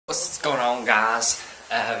What's going on, guys?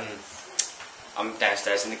 I'm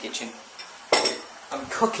downstairs in the kitchen. I'm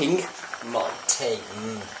cooking my tea.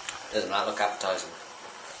 Doesn't that look appetizing?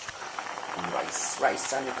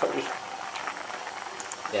 Rice and a curry.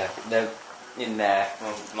 Yeah, they're in there.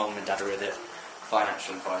 Mum and Dad are with the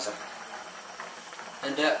financial advisor.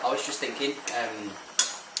 And I was just thinking,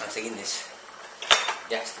 I was thinking this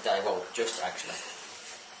yesterday, well, just actually.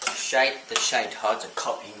 The Rant Tards are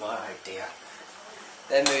copying my idea.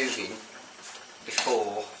 They're moving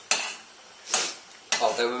before.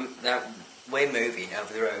 We're moving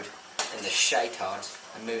over the road, and the Rant Tards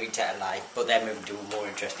are moving to LA, but they're moving to a more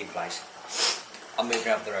interesting place. I'm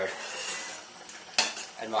moving over the road,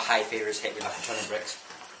 and my hay fever has hit me like a ton of bricks.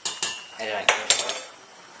 And it ain't good.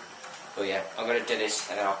 But yeah, I'm gonna do this,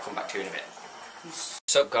 and then I'll come back to you in a bit.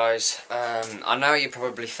 What's up, guys? I know you're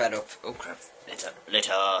probably fed up. Oh crap!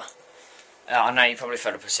 Litter. I know you're probably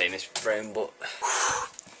fed up of seeing this room, but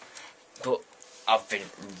I've been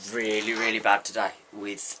really bad today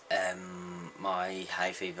with my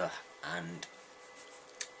hay fever, and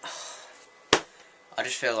I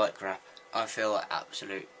just feel like crap. I feel like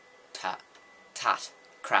absolute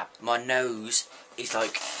crap. My nose is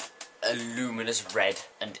like a luminous red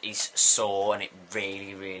and is sore, and it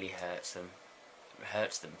really hurts them.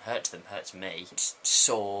 Hurts me. It's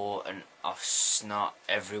sore, and I've snot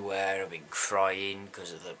everywhere. I've been crying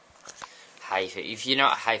because of the hay fever. If you know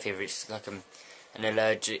what hay fever, it's like a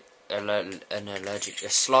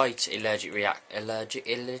slight allergic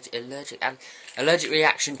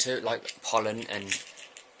reaction to like pollen and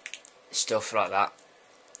stuff like that.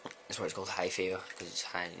 That's what it's called, hay fever, because it's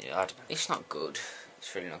hay. I don't know. It's not good.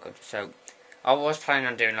 It's really not good. So I was planning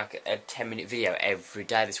on doing like a 10-minute video every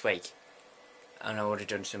day this week. And I would have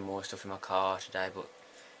done some more stuff in my car today, but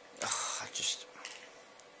I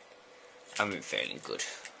haven't feeling good.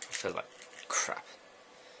 I feel like crap.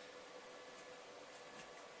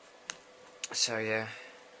 So yeah,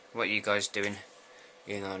 what are you guys doing?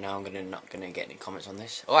 You know, now I'm not gonna get any comments on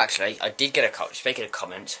this. Oh, actually, I did get a comment. Speaking of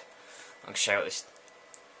comments, I'll show what this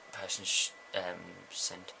person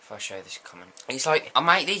sent. If I show this comment, it's like, I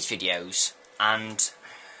make these videos, and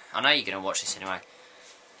I know you're gonna watch this anyway.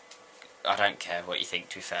 I don't care what you think,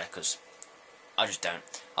 to be fair, because I just don't.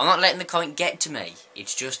 I'm not letting the comment get to me.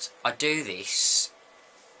 It's just, I do this,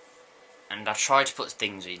 and I try to put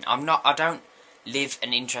things in. I don't live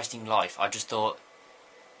an interesting life. I just thought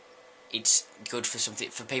it's good for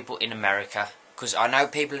something, for people in America. Because I know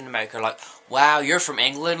people in America are like, wow, you're from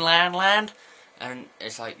England, land? And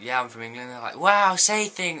it's like, yeah, I'm from England. They're like, wow, say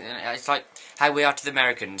things. And it's like how we are to the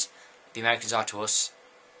Americans are to us.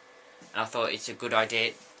 And I thought it's a good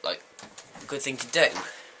idea, like, a good thing to do.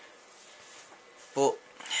 But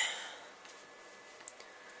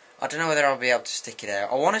I don't know whether I'll be able to stick it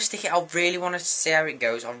out. I want to stick it. I really want to see how it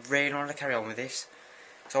goes. I really want to carry on with this.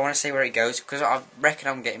 So I want to see where it goes, because I reckon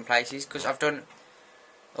I'm getting places. Because I've done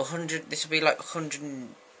 100. This will be like 100.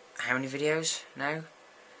 How many videos now?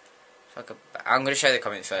 I'm going to show the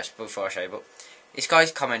comment first before I show you. But this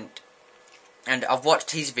guy's comment, and I've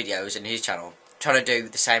watched his videos and his channel, trying to do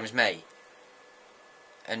the same as me.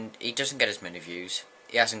 And he doesn't get as many views.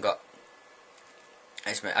 He hasn't got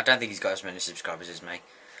as many. I don't think he's got as many subscribers as me.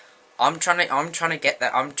 I'm trying to get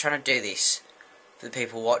that. I'm trying to do this for the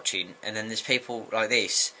people watching, and then there's people like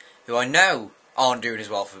this who I know aren't doing as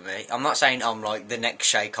well for me. I'm not saying I'm like the next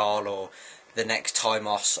Shay Carl or the next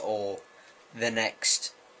Timos or the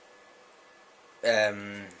next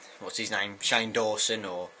what's his name, Shane Dawson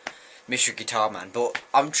or Mr. Guitar Man, but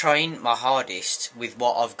I'm trying my hardest with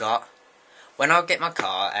what I've got. When I get my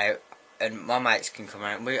car out and my mates can come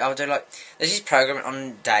out, I'll do like, there's this program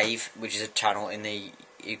on Dave, which is a channel in the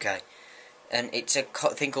UK, and it's a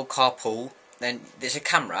thing called Carpool. Then there's a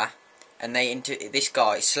camera, and this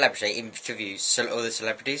guy, celebrity, interviews other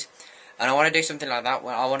celebrities, and I want to do something like that.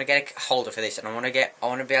 I want to get a holder for this, and I want to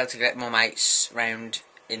be able to get my mates round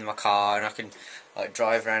in my car, and I can like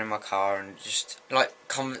drive around in my car and just like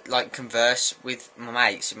converse with my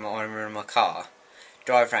mates when we're in my car.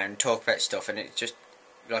 Drive around and talk about stuff, and it's just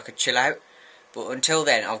like a chill out. But until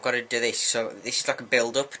then, I've got to do this. So this is like a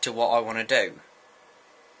build up to what I want to do.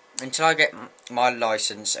 Until I get my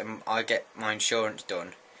license and I get my insurance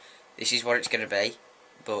done, this is what it's going to be.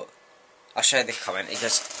 But I'll show you this comment. He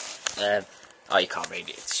goes, oh, you can't read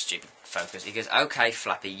it. It's stupid. Focus. He goes, okay,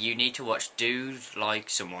 Flappy, you need to watch Dude Like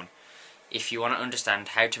Someone if you want to understand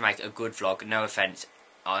how to make a good vlog. No offense.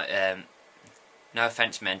 No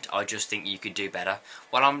offence meant, I just think you could do better.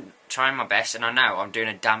 Well, I'm trying my best, and I know I'm doing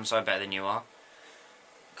a damn sight better than you are.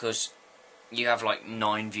 Because you have like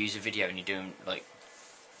 9 views a video, and you're doing like...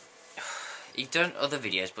 You've done other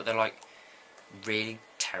videos, but they're like really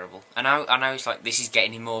terrible. I know it's like, this is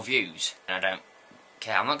getting him more views, and I don't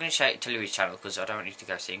care. I'm not going to tell you his channel, because I don't need to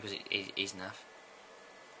go see him, because it is enough.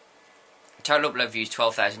 Total upload views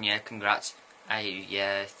 12,000, yeah, congrats.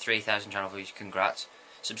 Yeah, 3,000 channel views, congrats.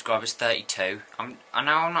 Subscribers 32. I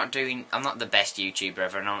know I'm not the best YouTuber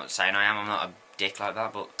ever, and I'm not saying I am. I'm not a dick like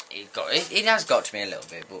that, but it has got to me a little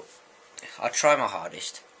bit. But I try my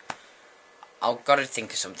hardest. I've got to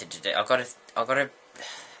think of something to do. I've got to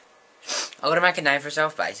make a name for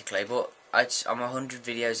myself, basically. But I'm 100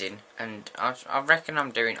 videos in, and I reckon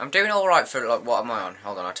I'm doing all right for, like, what am I on?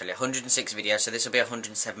 Hold on, I'll tell you. 106 videos, so this will be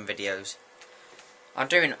 107 videos.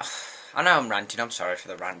 I know I'm ranting, I'm sorry for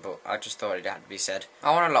the rant, but I just thought it had to be said.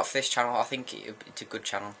 I want a lot for this channel. I think it's a good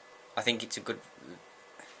channel. I think it's a good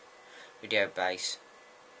video base.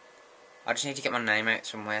 I just need to get my name out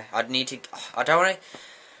somewhere. I don't want to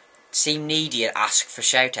seem needy and ask for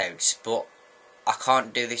shoutouts, but I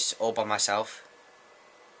can't do this all by myself.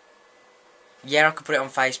 Yeah, I could put it on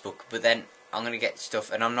Facebook, but then I'm gonna get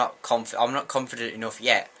stuff, and I'm not confident enough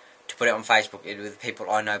yet to put it on Facebook with people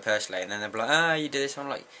I know personally, and then they'll be like, "Ah, you do this." I'm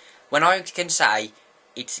like, when I can say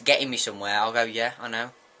it's getting me somewhere, I'll go, "Yeah, I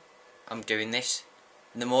know, I'm doing this."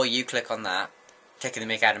 And the more you click on that, taking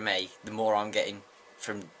the mick out of me, the more I'm getting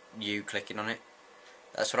from you clicking on it.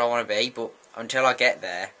 That's what I want to be, but until I get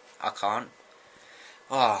there, I can't.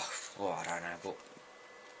 Oh, well, I don't know, but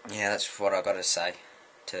yeah, that's what I got to say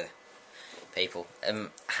to people.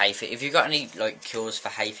 Hay fever. If you've got any, like, cures for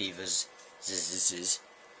hay fevers,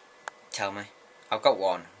 tell me. I've got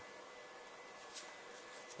one,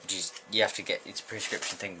 which is, you have to get, it's a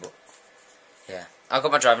prescription thing, but yeah. I've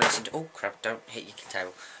got my driving lesson. Oh crap! Don't hit your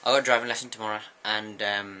table. I've got a driving lesson tomorrow, and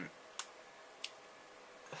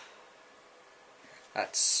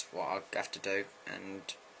that's what I have to do. And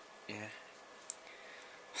yeah,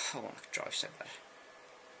 I want to drive so bad.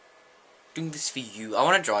 Doing this for you. I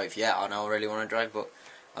want to drive. Yeah, I know I really want to drive, but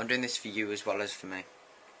I'm doing this for you as well as for me.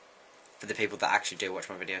 For the people that actually do watch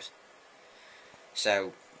my videos.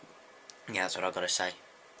 So yeah, that's what I've got to say.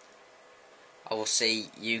 I will see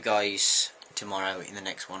you guys tomorrow in the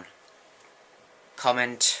next one.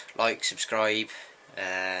 Comment, like, subscribe,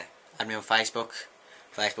 add me on Facebook,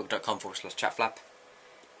 facebook.com/chatflap.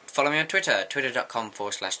 Follow me on Twitter,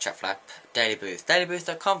 twitter.com/chatflap, dailybooth,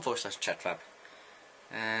 dailybooth.com/chatflap.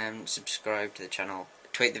 Subscribe to the channel.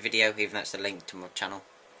 Tweet the video, even though that's the link to my channel.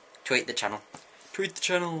 Tweet the channel. Tweet the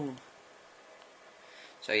channel.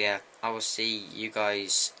 So yeah, I will see you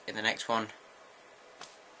guys in the next one.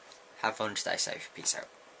 Have fun, stay safe, peace out.